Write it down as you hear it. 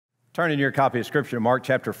Turn in your copy of Scripture to Mark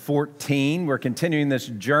chapter 14. We're continuing this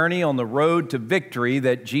journey on the road to victory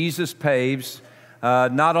that Jesus paves,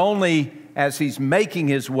 not only as He's making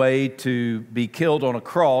His way to be killed on a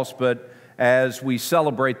cross, but as we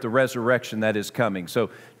celebrate the resurrection that is coming. So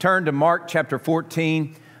turn to Mark chapter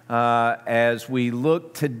 14 as we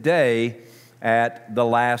look today at the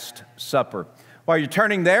Last Supper. While you're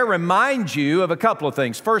turning there, remind you of a couple of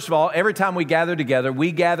things. First of all, every time we gather together,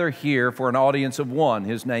 we gather here for an audience of one.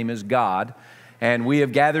 His name is God, and we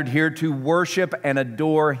have gathered here to worship and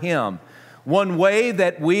adore Him. One way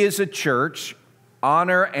that we as a church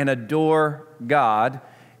honor and adore God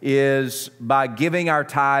is by giving our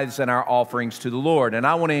tithes and our offerings to the Lord. And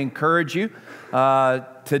I want to encourage you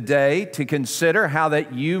today to consider how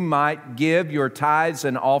that you might give your tithes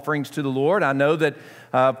and offerings to the Lord. I know that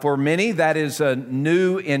for many, that is a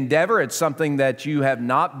new endeavor. It's something that you have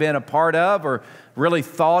not been a part of or really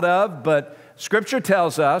thought of, but Scripture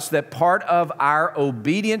tells us that part of our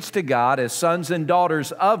obedience to God as sons and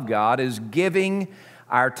daughters of God is giving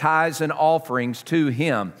our tithes and offerings to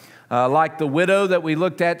Him. Like the widow that we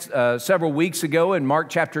looked at several weeks ago in Mark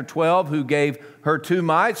chapter 12 who gave her 2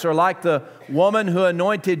 mites, or like the woman who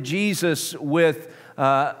anointed Jesus with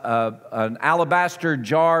an alabaster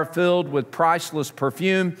jar filled with priceless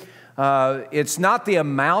perfume. It's not the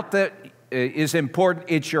amount that is important,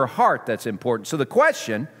 it's your heart that's important. So the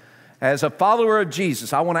question, as a follower of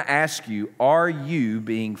Jesus, I want to ask you, are you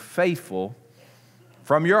being faithful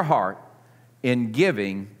from your heart in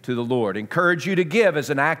giving to the Lord? Encourage you to give as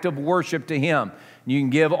an act of worship to Him. You can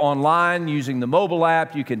give online using the mobile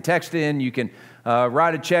app. You can text in. You can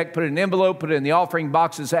write a check, put it in an envelope, put it in the offering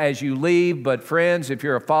boxes as you leave. But friends, if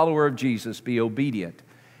you're a follower of Jesus, be obedient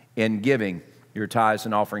in giving your tithes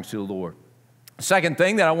and offerings to the Lord. Second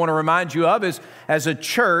thing that I want to remind you of is, as a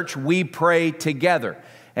church, we pray together.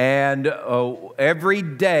 And every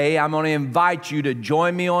day, I'm going to invite you to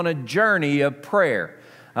join me on a journey of prayer.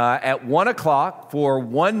 At 1 o'clock, for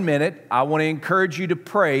 1 minute, I want to encourage you to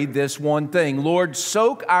pray this one thing. Lord,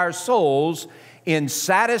 soak our souls in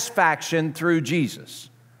satisfaction through Jesus,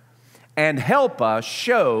 and help us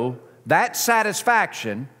show that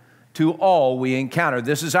satisfaction to all we encounter.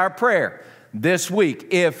 This is our prayer this week.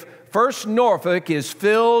 If First Norfolk is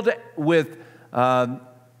filled with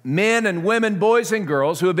men and women, boys and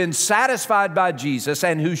girls who have been satisfied by Jesus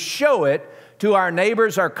and who show it to our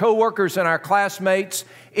neighbors, our coworkers, and our classmates,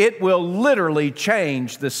 it will literally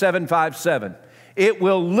change the 757. It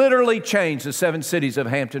will literally change the 7 cities of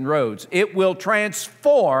Hampton Roads. It will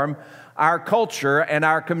transform our culture and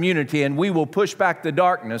our community, and we will push back the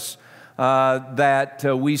darkness that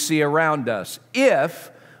we see around us.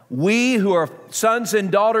 If we who are sons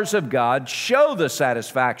and daughters of God show the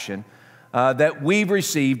satisfaction that we've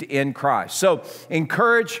received in Christ. So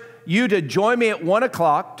encourage you to join me at 1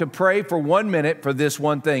 o'clock to pray for 1 minute for this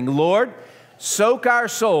one thing. Lord, soak our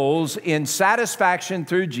souls in satisfaction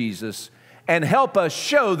through Jesus and help us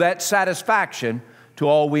show that satisfaction to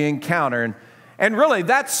all we encounter. And really,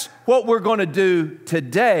 that's what we're going to do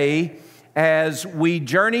today as we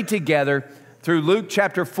journey together through Luke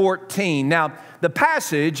chapter 14. Now, the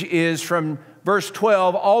passage is from verse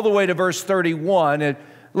 12 all the way to verse 31. And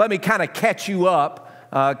let me kind of catch you up.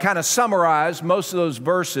 Kind of summarize most of those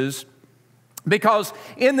verses, because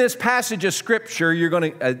in this passage of Scripture,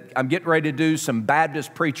 I'm getting ready to do some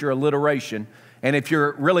Baptist preacher alliteration, and if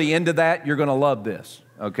you're really into that, you're going to love this,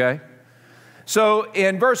 okay? So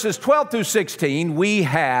in verses 12 through 16, we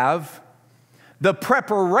have the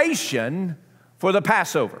preparation for the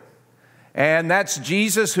Passover, and that's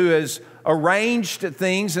Jesus who has arranged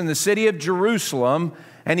things in the city of Jerusalem,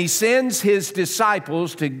 and He sends His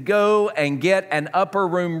disciples to go and get an upper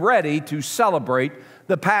room ready to celebrate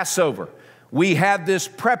the Passover. We have this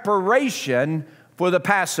preparation for the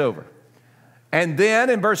Passover. And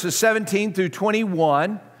then in verses 17 through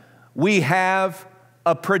 21, we have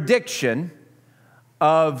a prediction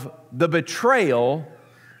of the betrayal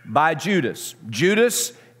by Judas.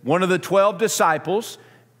 Judas, one of the 12 disciples,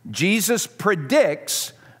 Jesus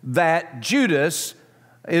predicts that Judas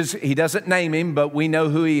he doesn't name him, but we know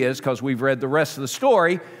who he is because we've read the rest of the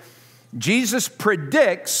story. Jesus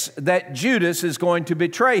predicts that Judas is going to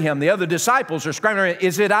betray him. The other disciples are screaming,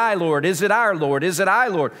 "Is it I, Lord? Is it our Lord? Is it I,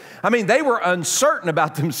 Lord?" I mean, they were uncertain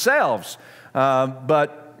about themselves.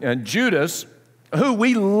 But Judas, who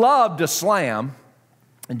we love to slam,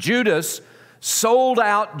 Judas sold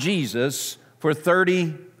out Jesus for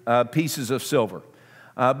 30 pieces of silver.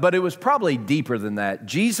 But it was probably deeper than that.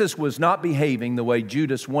 Jesus was not behaving the way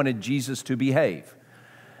Judas wanted Jesus to behave.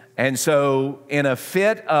 And so in a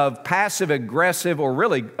fit of passive-aggressive or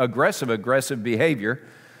really aggressive behavior,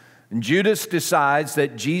 And Judas decides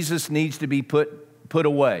that Jesus needs to be put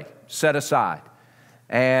away, set aside.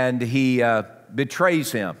 And he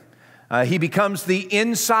betrays him. He becomes the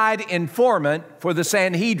inside informant for the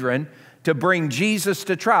Sanhedrin to bring Jesus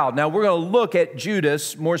to trial. Now, we're going to look at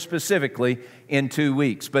Judas more specifically in 2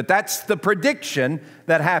 weeks. But that's the prediction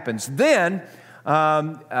that happens. Then,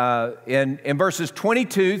 in verses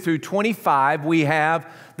 22 through 25, we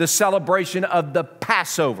have the celebration of the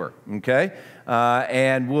Passover, okay?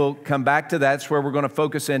 And we'll come back to that. That's where we're going to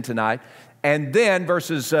focus in tonight. And then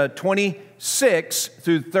verses 26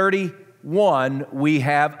 through 31, we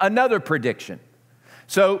have another prediction.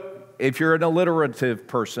 So if you're an alliterative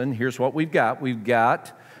person, here's what we've got. We've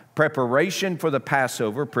got preparation for the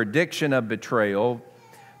Passover, prediction of betrayal,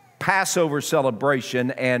 Passover celebration,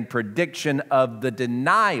 and prediction of the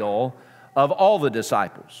denial of all the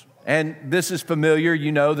disciples. And this is familiar.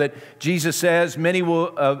 You know that Jesus says,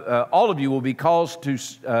 all of you will be caused to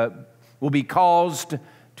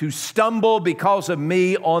stumble because of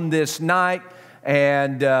me on this night.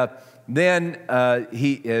 And then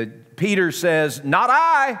Peter says, not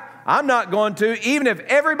I. I'm not going to. Even if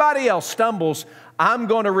everybody else stumbles, I'm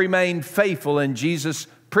going to remain faithful. And Jesus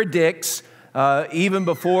predicts, even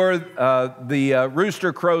before the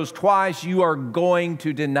rooster crows twice, you are going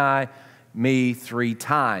to deny me 3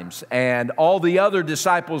 times. And all the other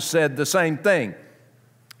disciples said the same thing.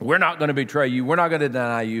 We're not going to betray you. We're not going to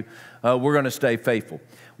deny you. We're going to stay faithful.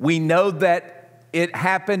 We know that it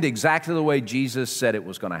happened exactly the way Jesus said it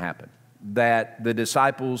was going to happen, that the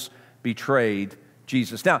disciples betrayed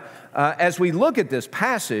Jesus. Now, as we look at this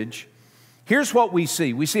passage, here's what we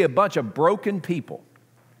see. We see a bunch of broken people,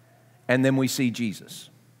 and then we see Jesus.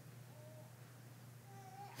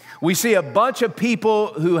 We see a bunch of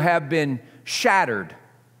people who have been shattered,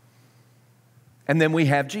 and then we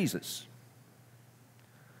have Jesus.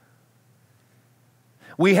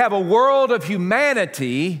 We have a world of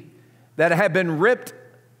humanity that have been ripped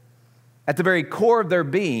at the very core of their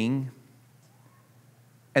being,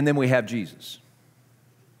 and then we have Jesus.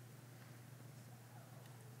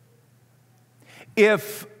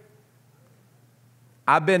 If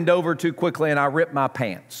I bend over too quickly and I rip my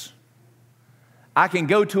pants, I can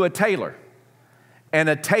go to a tailor, and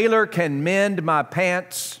a tailor can mend my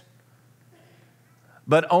pants,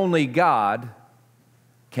 but only God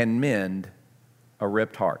can mend a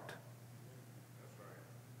ripped heart.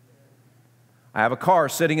 I have a car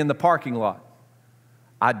sitting in the parking lot.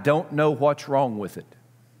 I don't know what's wrong with it.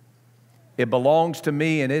 It belongs to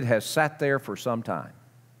me, and it has sat there for some time.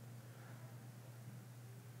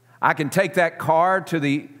 I can take that car to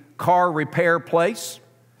the car repair place,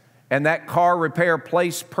 and that car repair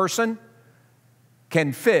place person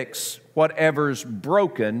can fix whatever's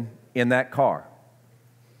broken in that car.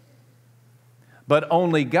 But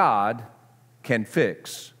only God can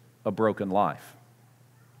fix a broken life.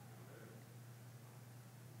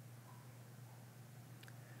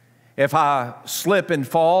 If I slip and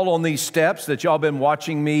fall on these steps that y'all been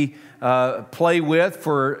watching me play with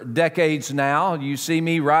for decades now, you see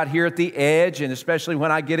me right here at the edge, and especially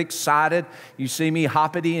when I get excited, you see me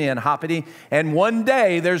hoppity and hoppity. And one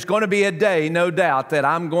day, there's going to be a day, no doubt, that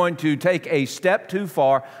I'm going to take a step too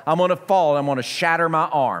far. I'm going to fall, and I'm going to shatter my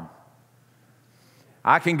arm.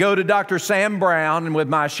 I can go to Dr. Sam Brown with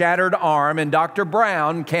my shattered arm, and Dr.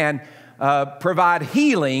 Brown can provide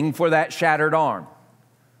healing for that shattered arm.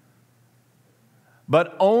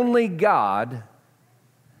 But only God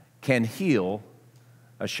can heal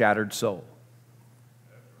a shattered soul.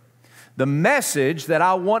 The message that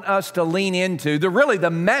I want us to lean into, the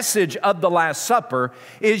message of the Last Supper,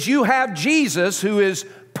 is you have Jesus who is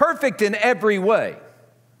perfect in every way.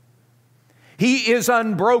 He is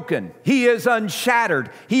unbroken. He is unshattered.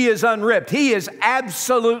 He is unripped. He is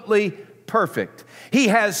absolutely perfect. He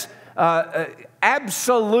has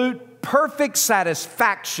absolute perfect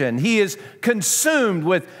satisfaction. He is consumed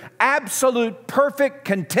with absolute perfect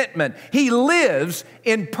contentment. He lives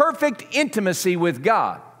in perfect intimacy with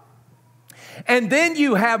God. And then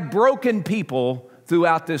you have broken people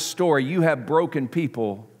throughout this story. You have broken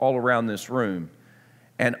people all around this room.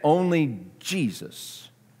 And only Jesus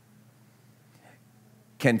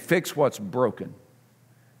can fix what's broken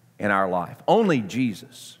in our life. Only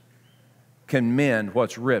Jesus can mend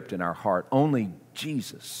what's ripped in our heart. Only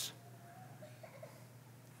Jesus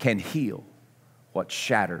can heal what's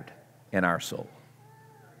shattered in our soul.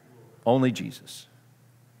 Only Jesus.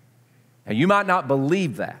 And you might not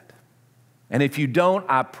believe that. And if you don't,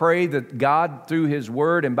 I pray that God, through His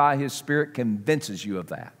Word and by His Spirit, convinces you of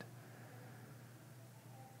that.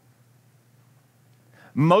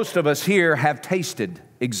 Most of us here have tasted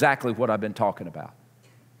exactly what I've been talking about.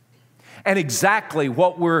 And exactly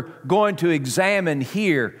what we're going to examine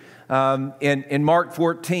here in Mark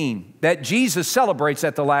 14, that Jesus celebrates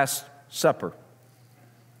at the Last Supper.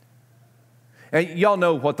 And y'all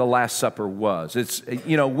know what the Last Supper was. It's,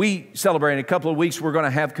 we celebrate in a couple of weeks, we're going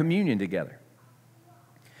to have communion together.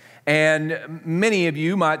 And many of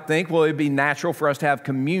you might think, well, it'd be natural for us to have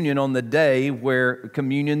communion on the day where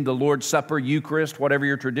communion, the Lord's Supper, Eucharist, whatever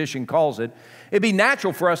your tradition calls it, it'd be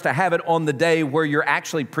natural for us to have it on the day where you're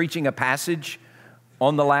actually preaching a passage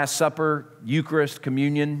on the Last Supper, Eucharist,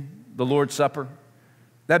 communion, the Lord's Supper.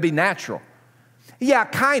 That'd be natural. Yeah,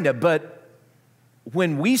 kind of, but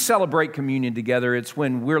when we celebrate communion together, it's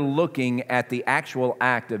when we're looking at the actual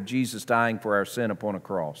act of Jesus dying for our sin upon a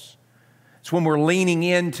cross. It's when we're leaning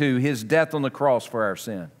into His death on the cross for our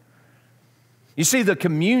sin. You see, the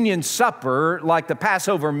communion supper, like the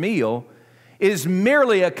Passover meal, is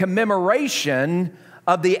merely a commemoration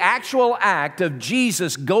of the actual act of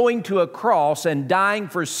Jesus going to a cross and dying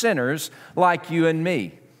for sinners like you and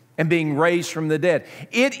me and being raised from the dead.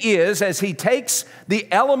 It is, as He takes the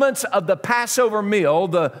elements of the Passover meal,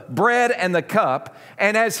 the bread and the cup,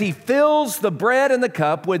 and as He fills the bread and the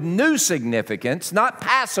cup with new significance, not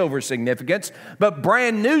Passover significance, but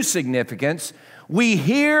brand new significance, we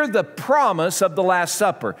hear the promise of the Last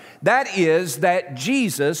Supper. That is, that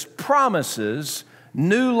Jesus promises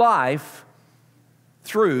new life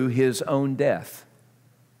through His own death.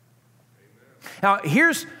 Now,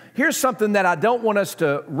 here's something that I don't want us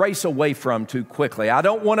to race away from too quickly. I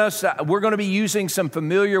don't want us, we're going to be using some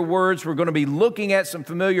familiar words. We're going to be looking at some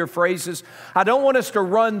familiar phrases. I don't want us to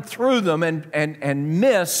run through them and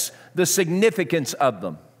miss the significance of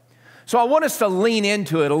them. So I want us to lean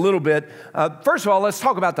into it a little bit. First of all, let's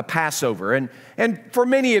talk about the Passover. And for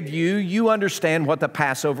many of you, you understand what the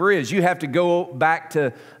Passover is. You have to go back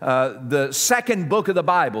to the second book of the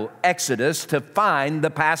Bible, Exodus, to find the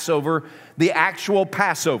Passover, the actual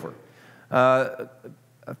Passover.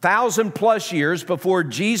 1,000+ years before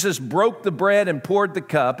Jesus broke the bread and poured the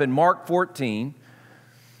cup in Mark 14,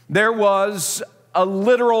 there was a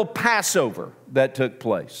literal Passover that took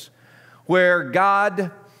place where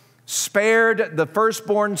God spared the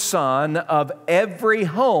firstborn son of every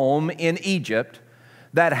home in Egypt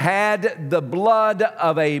that had the blood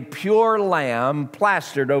of a pure lamb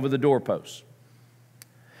plastered over the doorposts.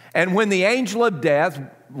 And when the angel of death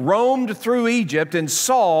roamed through Egypt and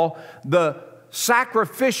saw the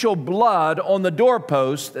sacrificial blood on the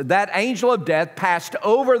doorpost, that angel of death passed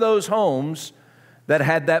over those homes that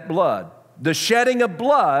had that blood. The shedding of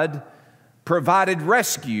blood provided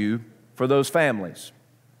rescue for those families.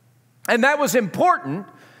 And that was important,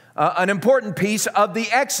 an important piece of the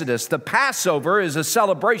Exodus. The Passover is a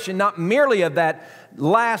celebration not merely of that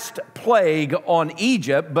last plague on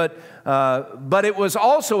Egypt, but it was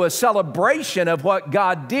also a celebration of what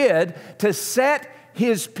God did to set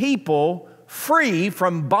His people free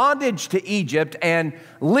from bondage to Egypt and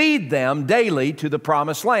lead them daily to the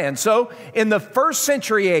promised land. So in the 1st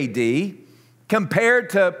century AD, compared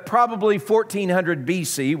to probably 1400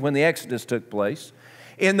 BC when the Exodus took place,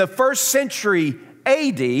 in the 1st century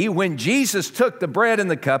AD, when Jesus took the bread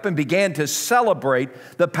and the cup and began to celebrate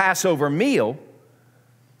the Passover meal,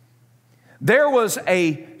 there was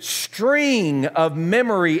a string of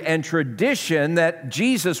memory and tradition that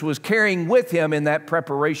Jesus was carrying with Him in that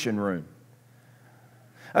preparation room.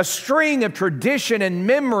 A string of tradition and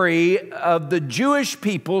memory of the Jewish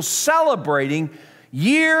people celebrating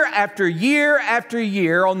year after year after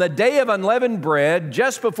year on the day of unleavened bread,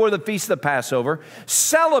 just before the feast of the Passover,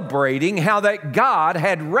 celebrating how that God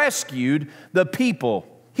had rescued the people,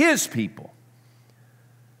 His people.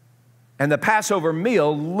 And the Passover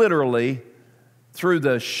meal literally through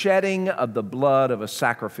the shedding of the blood of a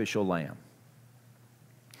sacrificial lamb.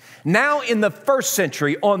 Now in the 1st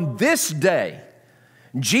century, on this day,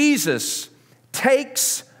 Jesus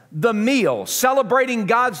takes the meal, celebrating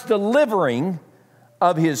God's delivering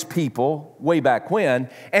of His people way back when,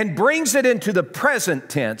 and brings it into the present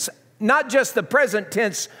tense. Not just the present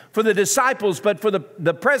tense for the disciples, but for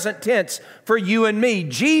the present tense for you and me.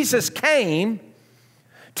 Jesus came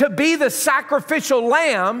to be the sacrificial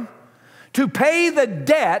lamb to pay the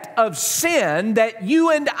debt of sin that you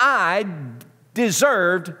and I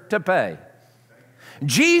deserved to pay.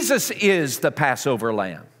 Jesus is the Passover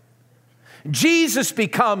lamb. Jesus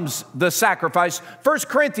becomes the sacrifice. 1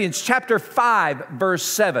 Corinthians chapter 5, verse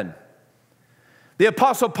 7. The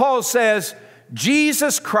Apostle Paul says,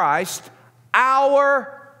 Jesus Christ,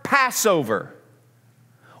 our Passover,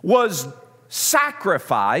 was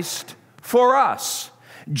sacrificed for us.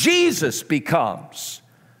 Jesus becomes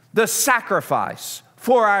the sacrifice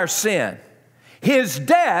for our sin. His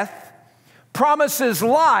death promises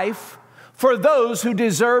life for those who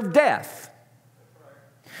deserve death.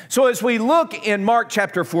 So as we look in Mark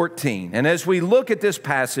chapter 14, and as we look at this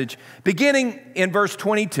passage, beginning in verse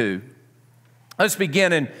 22, let's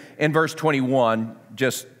begin in verse 21,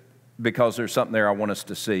 just because there's something there I want us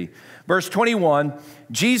to see. Verse 21,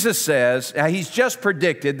 Jesus says, he's just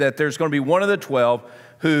predicted that there's going to be one of the 12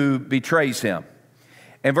 who betrays him.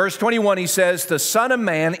 In verse 21, he says, the Son of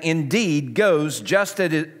Man indeed goes just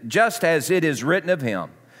as it is written of him.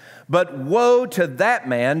 But woe to that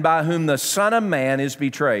man by whom the Son of Man is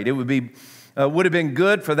betrayed. It would have been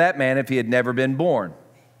good for that man if he had never been born.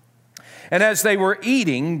 And as they were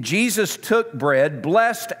eating, Jesus took bread,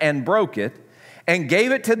 blessed and broke it, and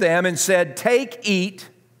gave it to them and said, take, eat,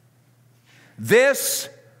 this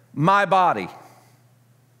my body.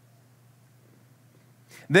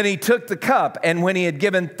 Then he took the cup, and when he had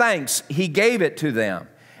given thanks, he gave it to them.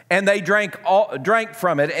 And they drank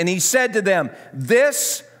from it, and he said to them,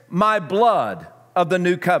 this my blood of the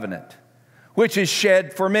new covenant, which is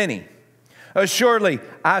shed for many. Assuredly,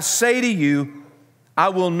 I say to you, I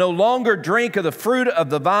will no longer drink of the fruit of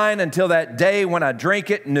the vine until that day when I drink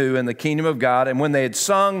it new in the kingdom of God. And when they had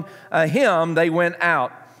sung a hymn, they went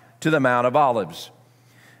out to the Mount of Olives.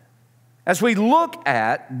 As we look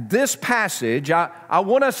at this passage, I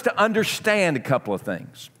want us to understand a couple of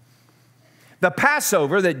things. The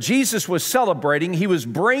Passover that Jesus was celebrating, he was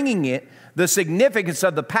bringing the significance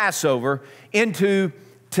of the Passover into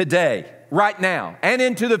today, right now, and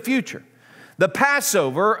into the future. The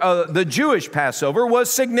Passover, the Jewish Passover,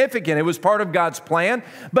 was significant. It was part of God's plan,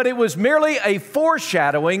 but it was merely a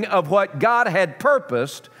foreshadowing of what God had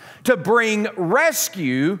purposed to bring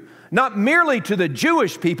rescue, not merely to the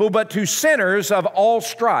Jewish people, but to sinners of all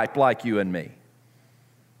stripe like you and me.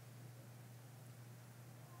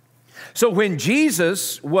 So when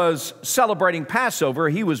Jesus was celebrating Passover,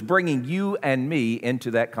 he was bringing you and me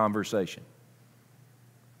into that conversation.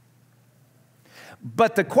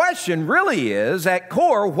 But the question really is, at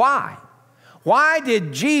core, why? Why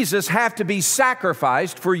did Jesus have to be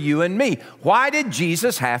sacrificed for you and me? Why did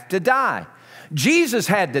Jesus have to die? Jesus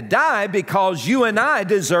had to die because you and I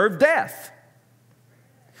deserve death.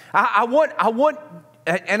 I want,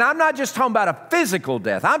 and I'm not just talking about a physical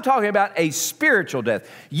death. I'm talking about a spiritual death.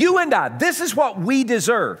 You and I, this is what we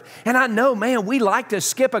deserve. And I know, man, we like to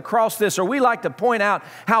skip across this, or we like to point out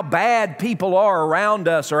how bad people are around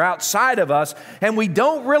us or outside of us, and we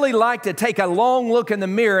don't really like to take a long look in the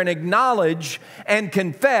mirror and acknowledge and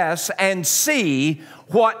confess and see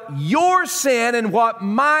what your sin and what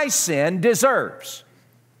my sin deserves.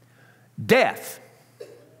 Death.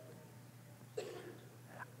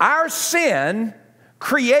 Our sin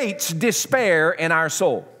creates despair in our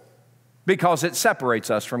soul because it separates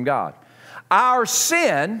us from God. Our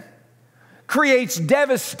sin creates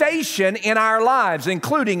devastation in our lives,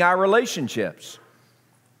 including our relationships.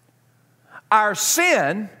 Our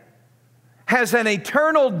sin has an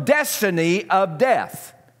eternal destiny of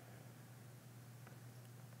death.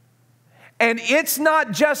 And it's not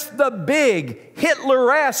just the big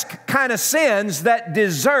Hitler-esque kind of sins that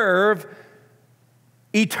deserve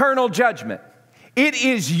eternal judgment. It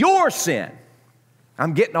is your sin.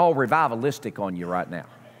 I'm getting all revivalistic on you right now.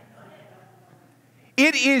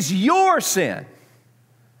 It is your sin.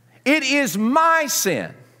 It is my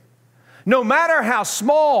sin. No matter how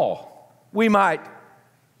small we might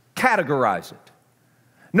categorize it,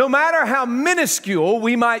 no matter how minuscule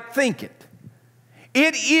we might think it,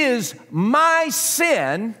 it is my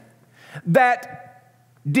sin that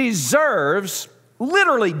deserves,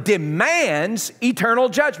 literally demands eternal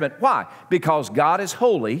judgment. Why? Because God is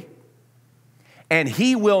holy and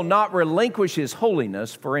He will not relinquish His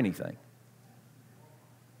holiness for anything.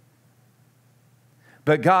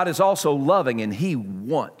 But God is also loving and He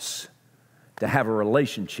wants to have a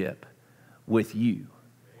relationship with you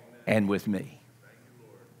and with me.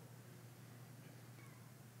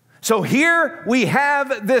 So here we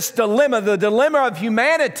have this dilemma, the dilemma of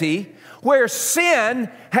humanity, where sin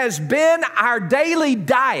has been our daily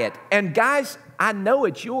diet. And guys, I know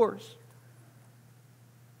it's yours.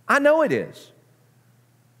 I know it is.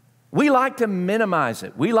 We like to minimize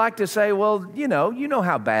it. We like to say, well, you know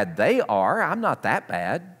how bad they are. I'm not that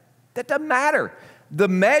bad. That doesn't matter. The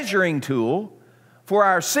measuring tool for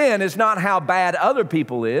our sin is not how bad other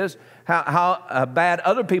people is, how bad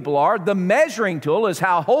other people are. The measuring tool is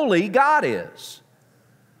how holy God is.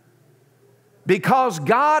 Because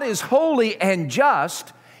God is holy and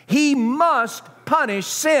just, He must punish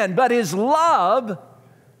sin. But His love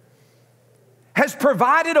has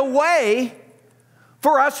provided a way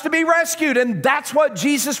for us to be rescued. And that's what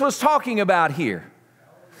Jesus was talking about here.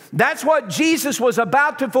 That's what Jesus was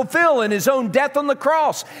about to fulfill in his own death on the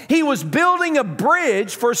cross. He was building a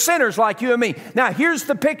bridge for sinners like you and me. Now, here's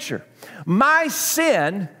the picture. My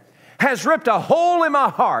sin has ripped a hole in my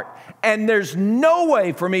heart, and there's no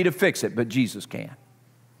way for me to fix it, but Jesus can.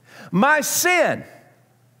 My sin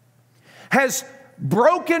has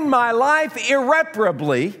broken my life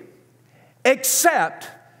irreparably, except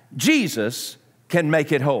Jesus can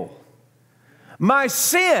make it whole. My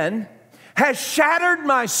sin has shattered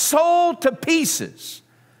my soul to pieces,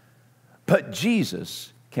 but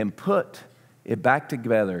Jesus can put it back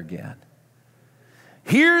together again.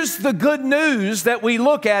 Here's the good news that we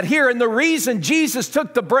look at here, and the reason Jesus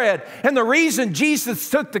took the bread and the reason Jesus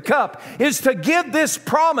took the cup is to give this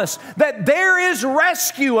promise that there is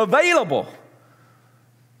rescue available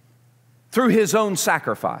through his own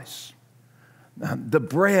sacrifice. The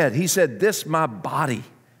bread, he said, this my body.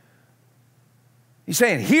 He's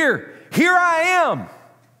saying, here I am,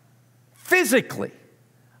 physically.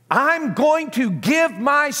 I'm going to give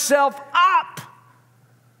myself up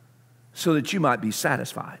so that you might be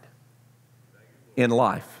satisfied in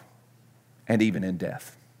life and even in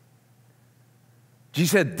death.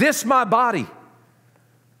 Jesus said, this my body.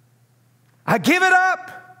 I give it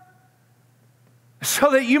up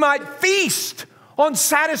so that you might feast on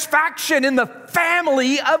satisfaction in the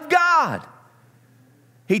family of God.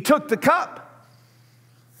 He took the cup.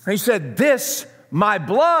 He said, this my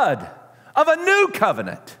blood of a new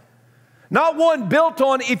covenant. Not one built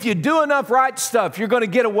on if you do enough right stuff, you're going to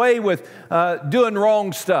get away with doing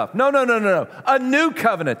wrong stuff. No. A new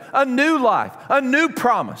covenant, a new life, a new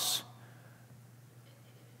promise.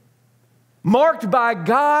 Marked by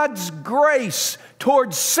God's grace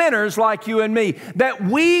towards sinners like you and me. That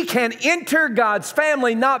we can enter God's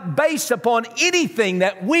family not based upon anything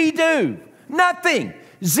that we do. Nothing.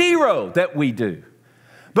 Zero that we do.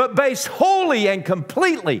 But based wholly and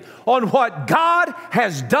completely on what God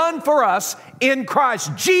has done for us in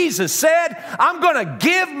Christ. Jesus said, I'm going to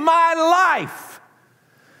give my life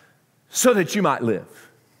so that you might live.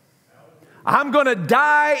 I'm going to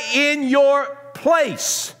die in your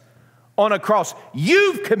place on a cross.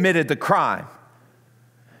 You've committed the crime.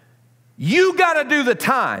 You got to do the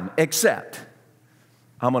time, except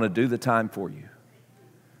I'm going to do the time for you.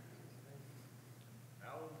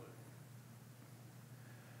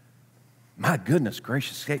 My goodness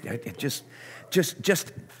gracious, just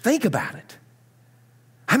think about it.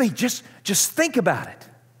 I mean, just think about it.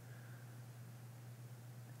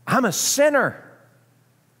 I'm a sinner.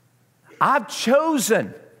 I've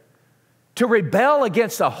chosen to rebel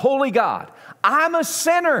against a holy God. I'm a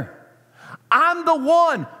sinner. I'm the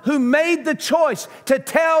one who made the choice to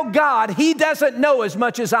tell God he doesn't know as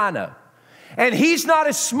much as I know. And he's not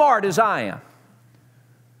as smart as I am.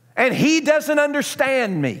 And he doesn't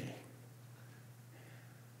understand me.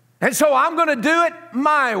 And so I'm going to do it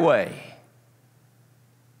my way.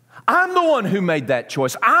 I'm the one who made that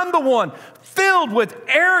choice. I'm the one filled with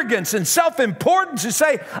arrogance and self-importance to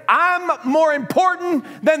say, I'm more important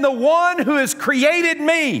than the one who has created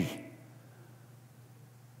me.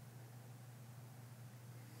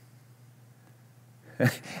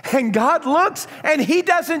 And God looks and he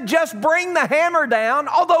doesn't just bring the hammer down,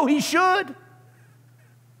 although he should.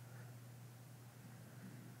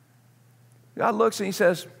 God looks and he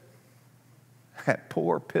says, that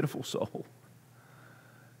poor, pitiful soul.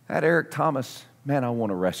 That Eric Thomas, man, I want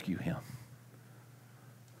to rescue him.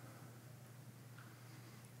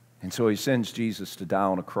 And so he sends Jesus to die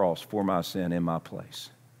on a cross for my sin in my place,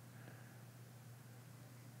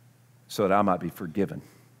 so that I might be forgiven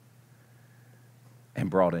and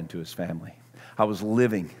brought into his family. I was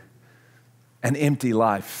living an empty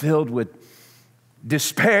life filled with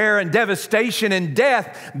despair and devastation and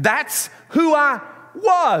death. That's who I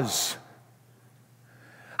was.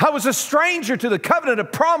 I was a stranger to the covenant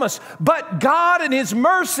of promise, but God in his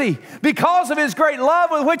mercy, because of his great love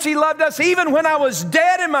with which he loved us, even when I was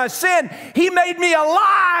dead in my sin, he made me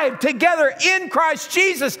alive together in Christ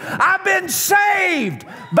Jesus. I've been saved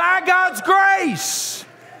by God's grace.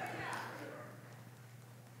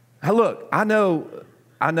 Now look, I know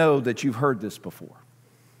that you've heard this before,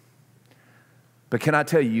 but can I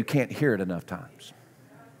tell you, you can't hear it enough times.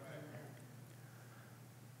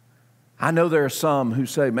 I know there are some who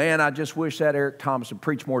say, man, I just wish that Eric Thomas would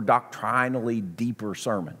preach more doctrinally deeper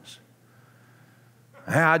sermons.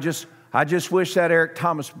 I just wish that Eric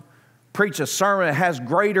Thomas preached a sermon that has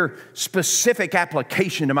greater specific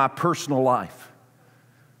application to my personal life.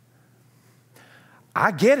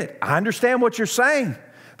 I get it. I understand what you're saying.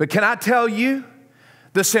 But can I tell you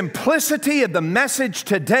The simplicity of the message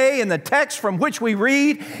today in the text from which we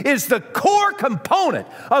read is the core component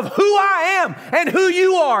of who I am and who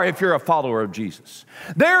you are if you're a follower of Jesus.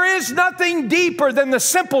 There is nothing deeper than the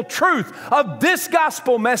simple truth of this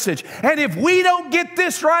gospel message. And if we don't get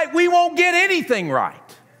this right, we won't get anything right.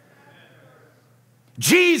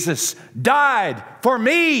 Jesus died for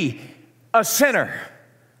me, a sinner,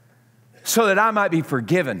 so that I might be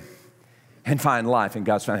forgiven and find life in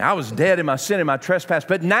God's family. I was dead in my sin and my trespass,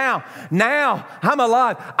 but now I'm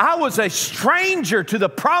alive. I was a stranger to the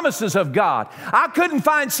promises of God. I couldn't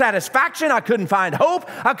find satisfaction. I couldn't find hope.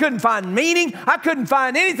 I couldn't find meaning. I couldn't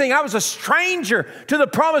find anything. I was a stranger to the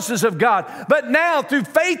promises of God. But now, through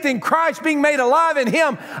faith in Christ, being made alive in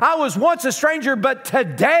Him, I was once a stranger, but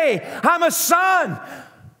today I'm a son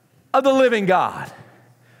of the living God.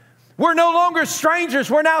 We're no longer strangers.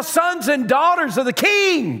 We're now sons and daughters of the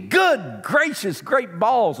King. Good, gracious, great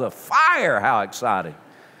balls of fire. How exciting.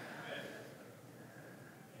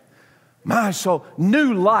 My soul,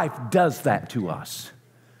 new life does that to us.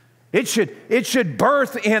 It should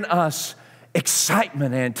birth in us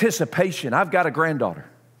excitement, anticipation. I've got a granddaughter.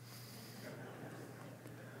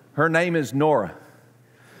 Her name is Nora.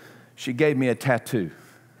 She gave me a tattoo.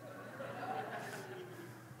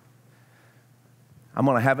 I'm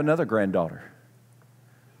going to have another granddaughter,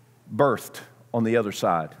 birthed on the other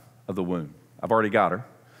side of the womb. I've already got her.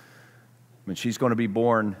 And she's going to be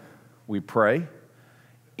born, we pray,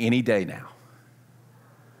 any day now.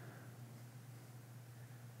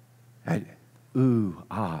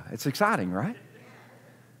 It's exciting, right?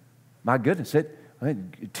 My goodness,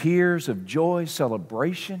 tears of joy,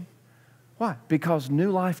 celebration. Why? Because new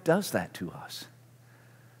life does that to us.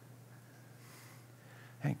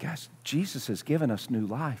 And guys, Jesus has given us new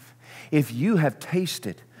life. If you have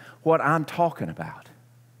tasted what I'm talking about,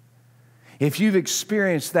 if you've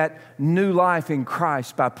experienced that new life in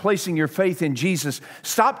Christ by placing your faith in Jesus,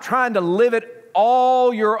 stop trying to live it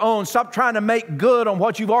all your own. Stop trying to make good on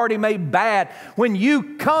what you've already made bad. When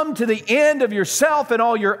you come to the end of yourself and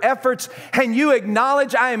all your efforts and you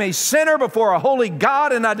acknowledge I am a sinner before a holy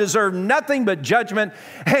God and I deserve nothing but judgment,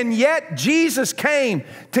 and yet Jesus came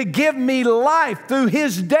to give me life through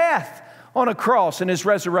His death on a cross and His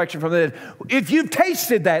resurrection from the dead. If you've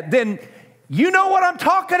tasted that, then you know what I'm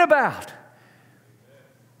talking about.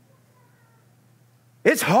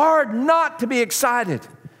 It's hard not to be excited.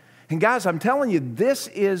 And guys, I'm telling you, this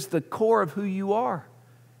is the core of who you are,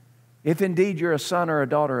 if indeed you're a son or a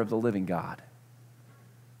daughter of the living God.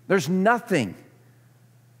 There's nothing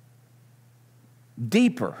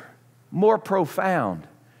deeper, more profound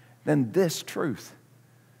than this truth.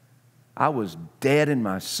 I was dead in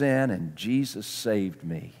my sin, and Jesus saved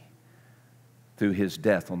me through His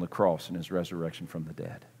death on the cross and His resurrection from the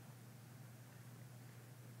dead.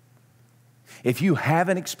 If you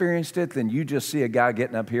haven't experienced it, then you just see a guy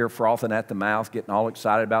getting up here frothing at the mouth, getting all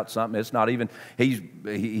excited about something. It's not even,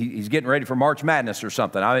 he's getting ready for March Madness or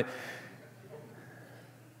something.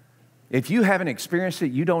 If you haven't experienced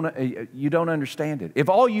it, you don't understand it. If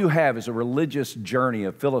all you have is a religious journey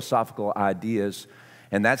of philosophical ideas,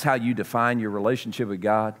 and that's how you define your relationship with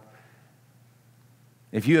God,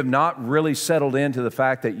 if you have not really settled into the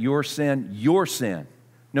fact that your sin,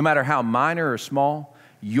 no matter how minor or small,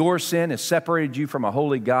 your sin has separated you from a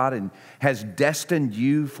holy God and has destined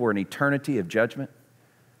you for an eternity of judgment,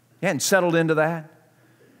 you hadn't settled into that,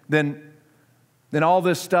 then all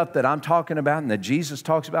this stuff that I'm talking about and that Jesus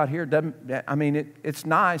talks about here, it's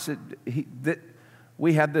nice. That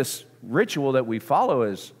we have this ritual that we follow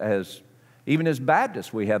as even as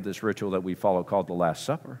Baptists, we have this ritual that we follow called the Last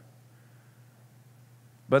Supper.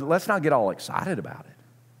 But let's not get all excited about it.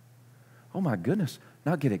 Oh my goodness,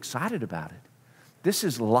 not get excited about it. This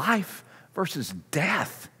is life versus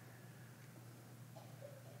death.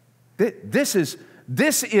 This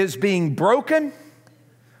is being broken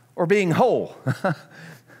or being whole.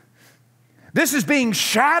 This is being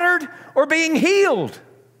shattered or being healed.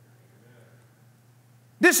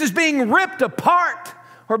 This is being ripped apart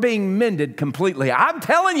or being mended completely. I'm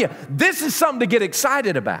telling you, this is something to get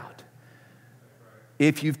excited about.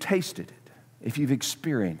 If you've tasted it, if you've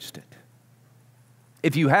experienced it.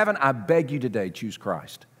 If you haven't, I beg you today, choose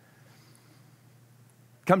Christ.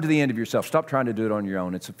 Come to the end of yourself. Stop trying to do it on your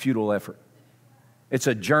own. It's a futile effort. It's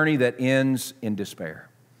a journey that ends in despair.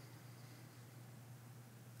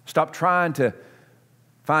 Stop trying to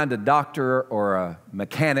find a doctor or a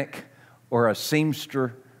mechanic or a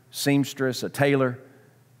seamstress, a tailor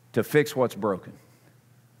to fix what's broken.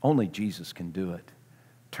 Only Jesus can do it.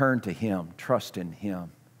 Turn to Him. Trust in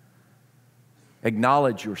Him.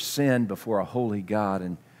 Acknowledge your sin before a holy God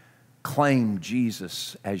and claim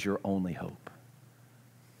Jesus as your only hope.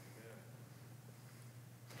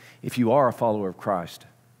 If you are a follower of Christ,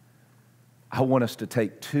 I want us to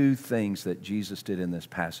take two things that Jesus did in this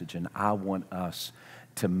passage, and I want us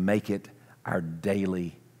to make it our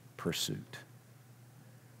daily pursuit.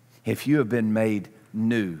 If you have been made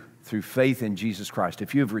new through faith in Jesus Christ,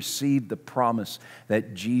 if you have received the promise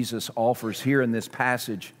that Jesus offers here in this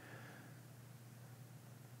passage,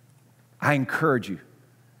 I encourage you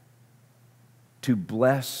to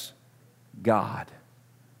bless God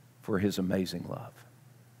for His amazing love.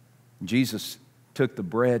 Jesus took the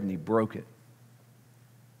bread and He broke it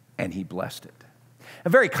and He blessed it. A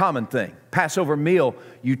very common thing. Passover meal,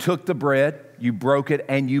 you took the bread, you broke it,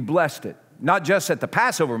 and you blessed it. Not just at the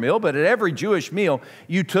Passover meal, but at every Jewish meal,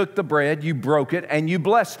 you took the bread, you broke it, and you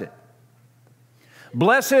blessed it.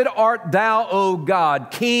 Blessed art thou, O God,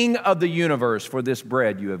 King of the universe, for this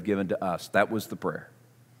bread you have given to us. That was the prayer.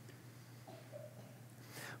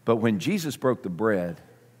 But when Jesus broke the bread,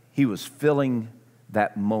 He was filling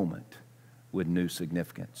that moment with new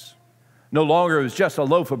significance. No longer it was just a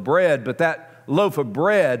loaf of bread, but that loaf of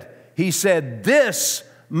bread, He said, "This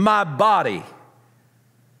my body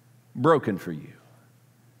broken for you."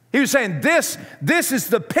 He was saying this is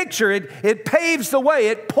the picture. It paves the way.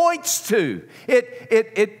 It points to.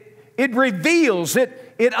 It reveals.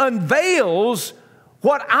 It unveils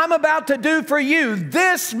what I'm about to do for you.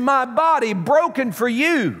 This my body broken for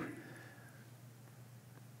you.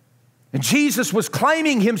 And Jesus was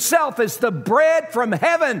claiming Himself as the bread from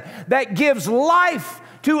heaven that gives life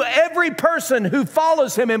to every person who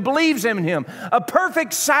follows Him and believes in Him. A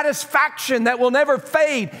perfect satisfaction that will never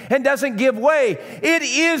fade and doesn't give way. It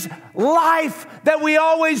is life that we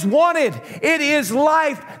always wanted. It is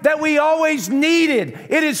life that we always needed.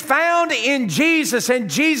 It is found in Jesus. And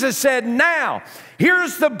Jesus said, "Now,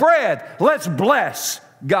 here's the bread. Let's bless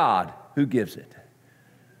God who gives it."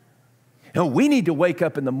 You know, we need to wake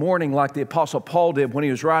up in the morning like the Apostle Paul did when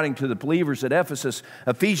he was writing to the believers at Ephesus,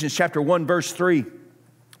 Ephesians chapter 1, verse 3.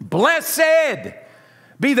 "Blessed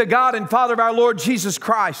be the God and Father of our Lord Jesus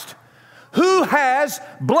Christ, who has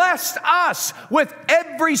blessed us with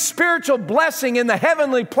every spiritual blessing in the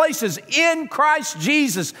heavenly places in Christ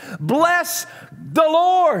Jesus." Bless the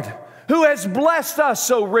Lord who has blessed us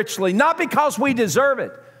so richly, not because we deserve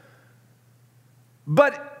it,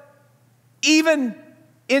 but even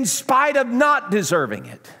in spite of not deserving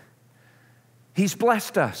it. He's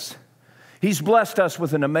blessed us. He's blessed us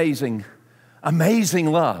with an amazing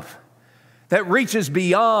love that reaches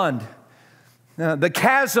beyond the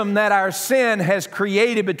chasm that our sin has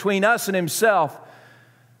created between us and Himself,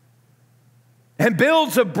 and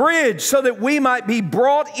builds a bridge so that we might be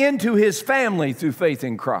brought into His family through faith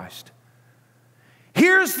in Christ.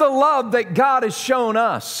 Here's the love that God has shown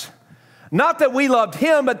us. Not that we loved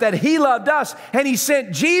Him, but that He loved us, and He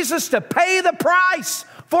sent Jesus to pay the price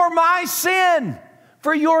for my sin,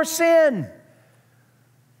 for your sin.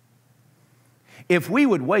 If we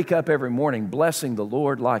would wake up every morning blessing the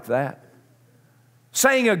Lord like that,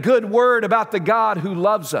 saying a good word about the God who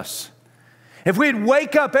loves us, if we'd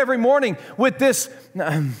wake up every morning with this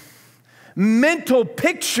mental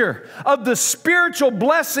picture of the spiritual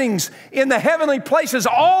blessings in the heavenly places,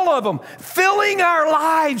 all of them filling our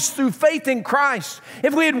lives through faith in Christ,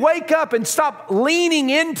 if we'd wake up and stop leaning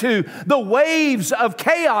into the waves of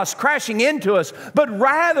chaos crashing into us, but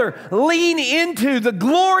rather lean into the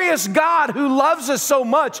glorious God who loves us so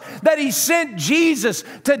much that He sent Jesus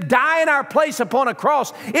to die in our place upon a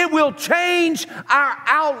cross, it will change our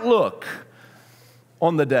outlook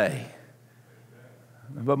on the day.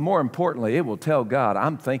 But more importantly, it will tell God,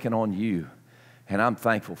 I'm thinking on you, and I'm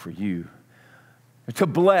thankful for you. To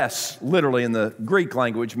bless, literally in the Greek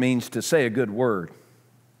language, means to say a good word.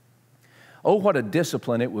 Oh, what a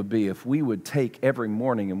discipline it would be if we would take every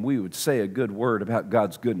morning and we would say a good word about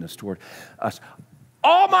God's goodness toward us.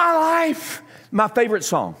 All my life, my favorite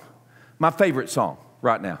song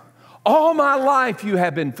right now. All my life you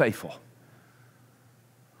have been faithful.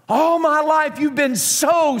 All my life, you've been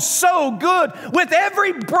so good. With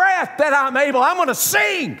every breath that I'm able, I'm going to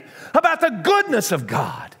sing about the goodness of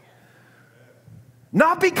God.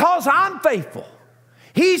 Not because I'm faithful.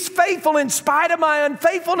 He's faithful in spite of my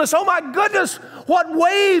unfaithfulness. Oh my goodness, what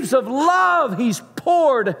waves of love He's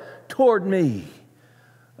poured toward me.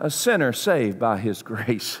 A sinner saved by His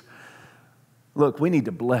grace. Look, we need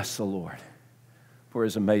to bless the Lord for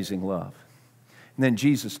His amazing love. And then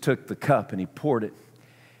Jesus took the cup and He poured it.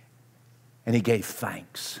 And He gave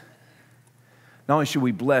thanks. Not only should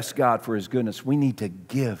we bless God for His goodness, we need to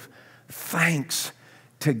give thanks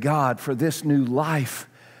to God for this new life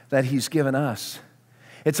that He's given us.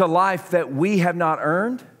 It's a life that we have not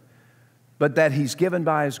earned, but that He's given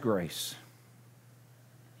by His grace.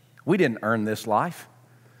 We didn't earn this life.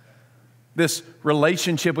 this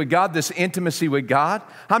relationship with God, this intimacy with God.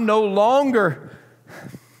 I'm no longer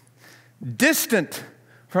distant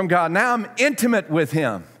from God. Now I'm intimate with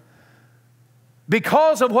Him.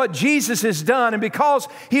 Because of what Jesus has done and because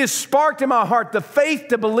He has sparked in my heart the faith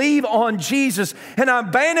to believe on Jesus, and I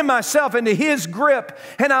abandon myself into His grip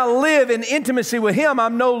and I live in intimacy with Him,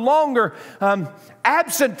 I'm no longer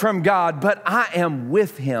absent from God, but I am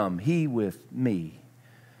with Him, He with me.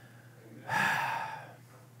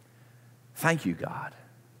 Thank you, God,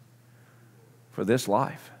 for this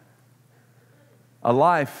life. A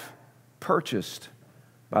life purchased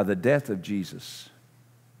by the death of Jesus.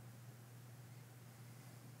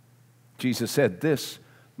 Jesus said, "This,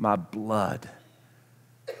 my blood,"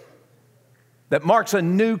 that marks a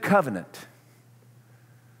new covenant,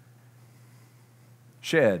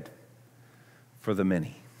 shed for the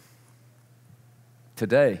many.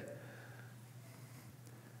 Today,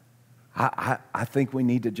 I think we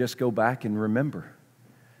need to just go back and remember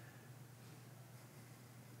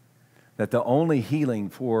that the only healing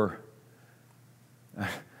for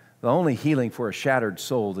a shattered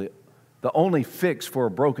soul, the only fix for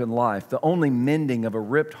a broken life, the only mending of a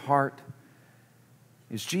ripped heart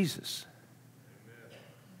is Jesus.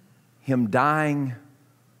 Him dying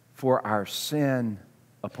for our sin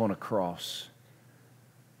upon a cross.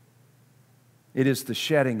 It is the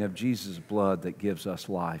shedding of Jesus' blood that gives us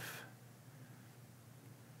life.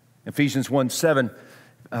 Ephesians 1:7,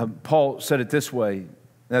 Paul said it this way.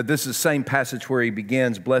 Now, this is the same passage where he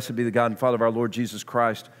begins, "Blessed be the God and Father of our Lord Jesus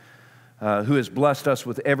Christ, who has blessed us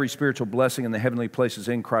with every spiritual blessing in the heavenly places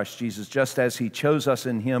in Christ Jesus, just as He chose us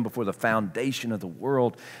in Him before the foundation of the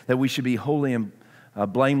world, that we should be holy and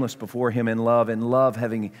blameless before Him in love,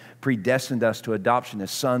 having predestined us to adoption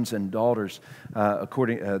as sons and daughters,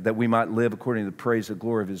 that we might live according to the praise and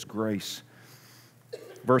glory of His grace."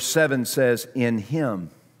 Verse 7 says, "In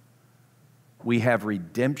Him we have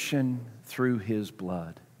redemption through His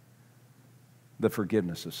blood, the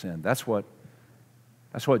forgiveness of sin." That's what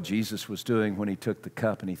Jesus was doing when He took the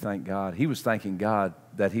cup and He thanked God. He was thanking God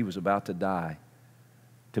that He was about to die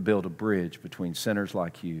to build a bridge between sinners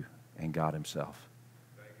like you and God Himself.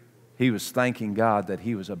 He was thanking God that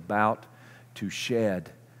He was about to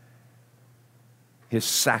shed His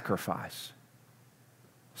sacrifice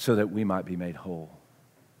so that we might be made whole.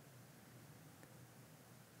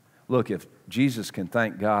 Look, if Jesus can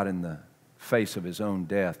thank God in the face of His own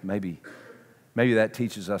death, maybe that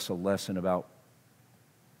teaches us a lesson about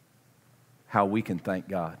how we can thank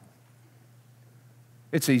God.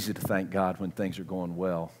 It's easy to thank God when things are going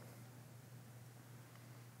well.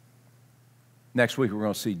 Next week, we're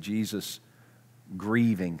going to see Jesus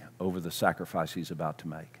grieving over the sacrifice He's about to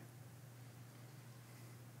make.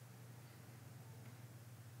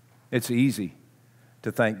 It's easy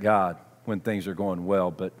to thank God when things are going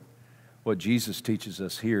well, but what Jesus teaches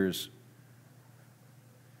us here is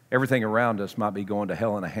everything around us might be going to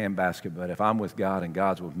hell in a handbasket, but if I'm with God and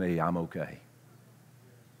God's with me, I'm okay.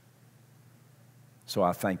 So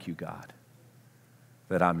I thank you, God,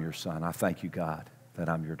 that I'm your son. I thank you, God, that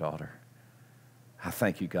I'm your daughter. I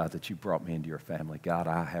thank you, God, that you brought me into your family. God,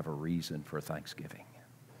 I have a reason for thanksgiving.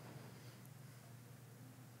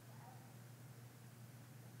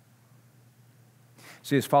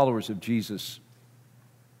 See, as followers of Jesus,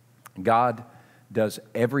 God does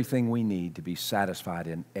everything we need to be satisfied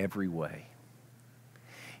in every way.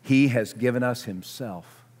 He has given us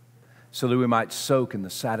Himself so that we might soak in the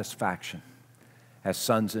satisfaction as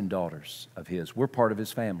sons and daughters of His. We're part of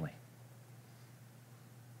His family.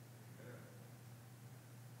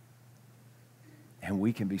 And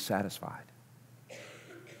we can be satisfied.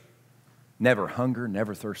 Never hunger,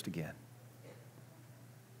 never thirst again.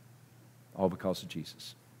 All because of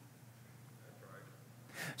Jesus.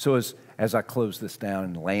 So as I close this down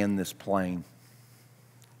and land this plane,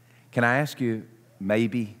 can I ask you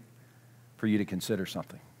maybe for you to consider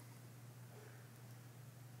something?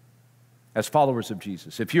 As followers of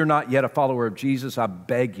Jesus, if you're not yet a follower of Jesus, I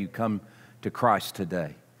beg you, come to Christ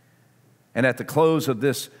today. And at the close of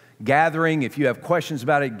this gathering, if you have questions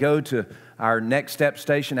about it, go to our Next Step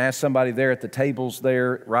station. Ask somebody there at the tables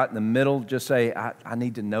there, right in the middle. Just say, I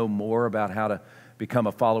need to know more about how to become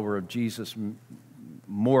a follower of Jesus,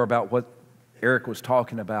 more about what Eric was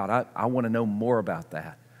talking about. I want to know more about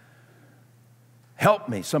that. Help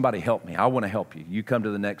me. Somebody help me. I want to help you. You come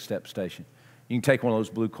to the Next Step station. You can take one of those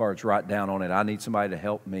blue cards, write down on it, I need somebody to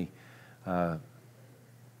help me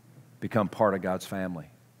become part of God's family.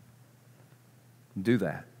 Do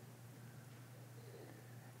that.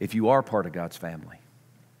 If you are part of God's family,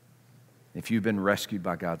 if you've been rescued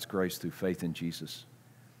by God's grace through faith in Jesus,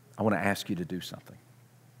 I want to ask you to do something.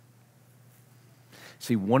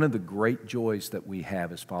 See, one of the great joys that we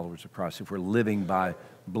have as followers of Christ, if we're living by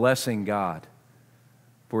blessing God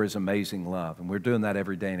for His amazing love, and we're doing that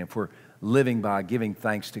every day, and if we're living by giving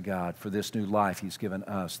thanks to God for this new life He's given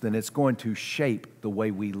us, then it's going to shape the way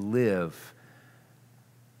we live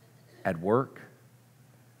at work,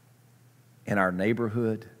 in our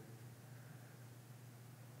neighborhood,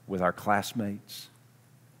 with our classmates.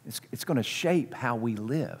 It's going to shape how we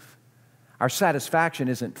live. Our satisfaction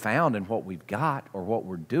isn't found in what we've got or what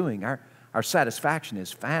we're doing. Our satisfaction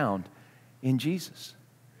is found in Jesus.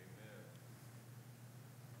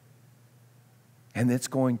 And it's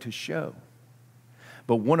going to show.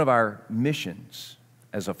 But one of our missions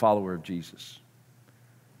as a follower of Jesus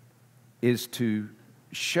is to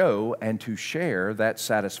show and to share that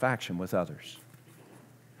satisfaction with others.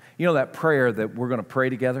 You know that prayer that we're going to pray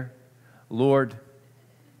together? Lord,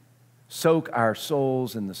 soak our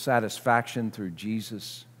souls in the satisfaction through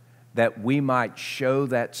Jesus, that we might show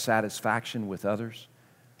that satisfaction with others.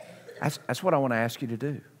 That's what I want to ask you to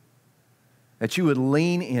do. That you would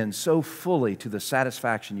lean in so fully to the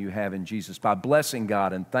satisfaction you have in Jesus by blessing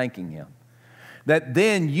God and thanking Him. That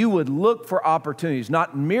then you would look for opportunities,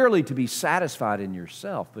 not merely to be satisfied in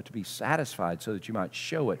yourself, but to be satisfied so that you might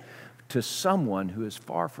show it to someone who is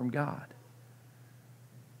far from God.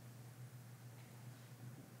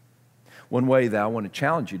 One way that I want to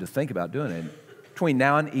challenge you to think about doing it, between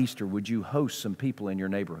now and Easter, would you host some people in your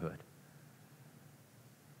neighborhood?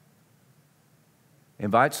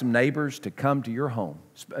 Invite some neighbors to come to your home,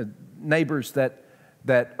 neighbors that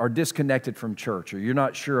are disconnected from church or you're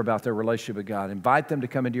not sure about their relationship with God. Invite them to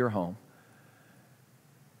come into your home.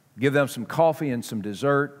 Give them some coffee and some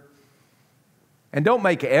dessert. And don't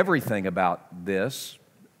make everything about this.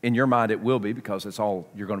 In your mind it will be, because it's all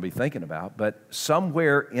you're going to be thinking about. But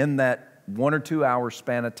somewhere in that 1 or 2 hour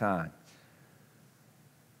span of time,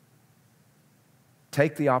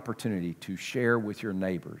 take the opportunity to share with your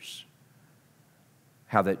neighbors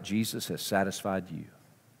how that Jesus has satisfied you,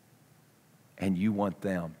 and you want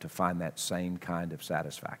them to find that same kind of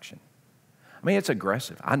satisfaction. I mean, it's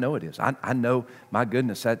aggressive. I know it is. I know, my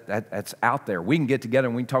goodness, that's out there. We can get together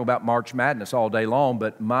and we can talk about March Madness all day long,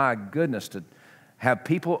 but my goodness, to have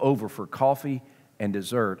people over for coffee and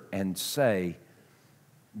dessert and say,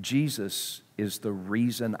 Jesus is the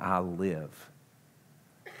reason I live.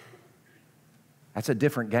 That's a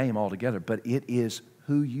different game altogether, but it is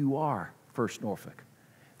who you are, First Norfolk.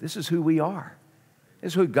 This is who we are.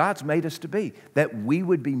 This is who God's made us to be, that we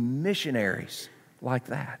would be missionaries like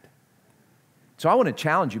that. So I want to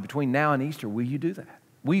challenge you between now and Easter, will you do that?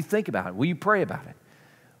 Will you think about it? Will you pray about it?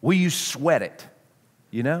 Will you sweat it?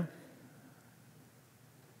 You know?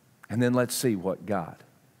 And then let's see what God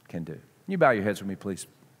can do. Can you bow your heads with me, please?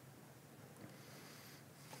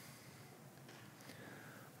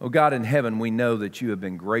 Oh God in heaven, we know that you have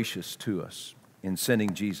been gracious to us in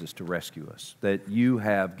sending Jesus to rescue us, that you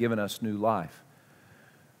have given us new life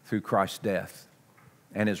through Christ's death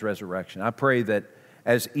and His resurrection. I pray that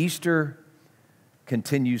as Easter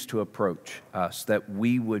continues to approach us, that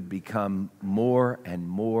we would become more and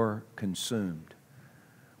more consumed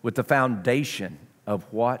with the foundation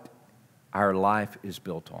of what our life is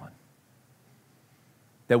built on.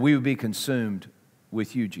 That we would be consumed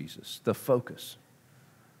with you, Jesus, the focus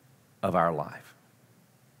of our life.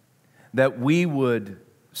 That we would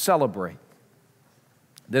celebrate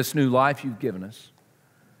this new life you've given us.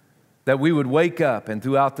 That we would wake up and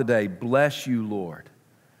throughout the day bless you, Lord,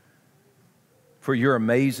 for your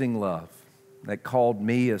amazing love that called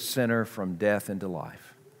me, a sinner, from death into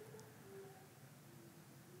life.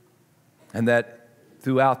 And that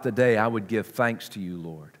throughout the day I would give thanks to you,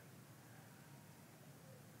 Lord,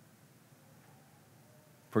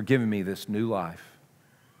 for giving me this new life,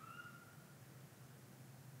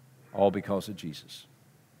 all because of Jesus.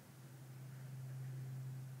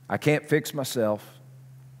 I can't fix myself.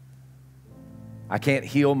 I can't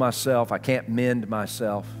heal myself. I can't mend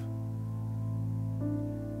myself.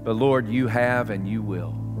 But Lord, you have and you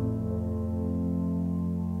will.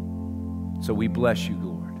 So we bless you,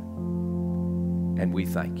 Lord, and we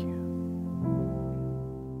thank you.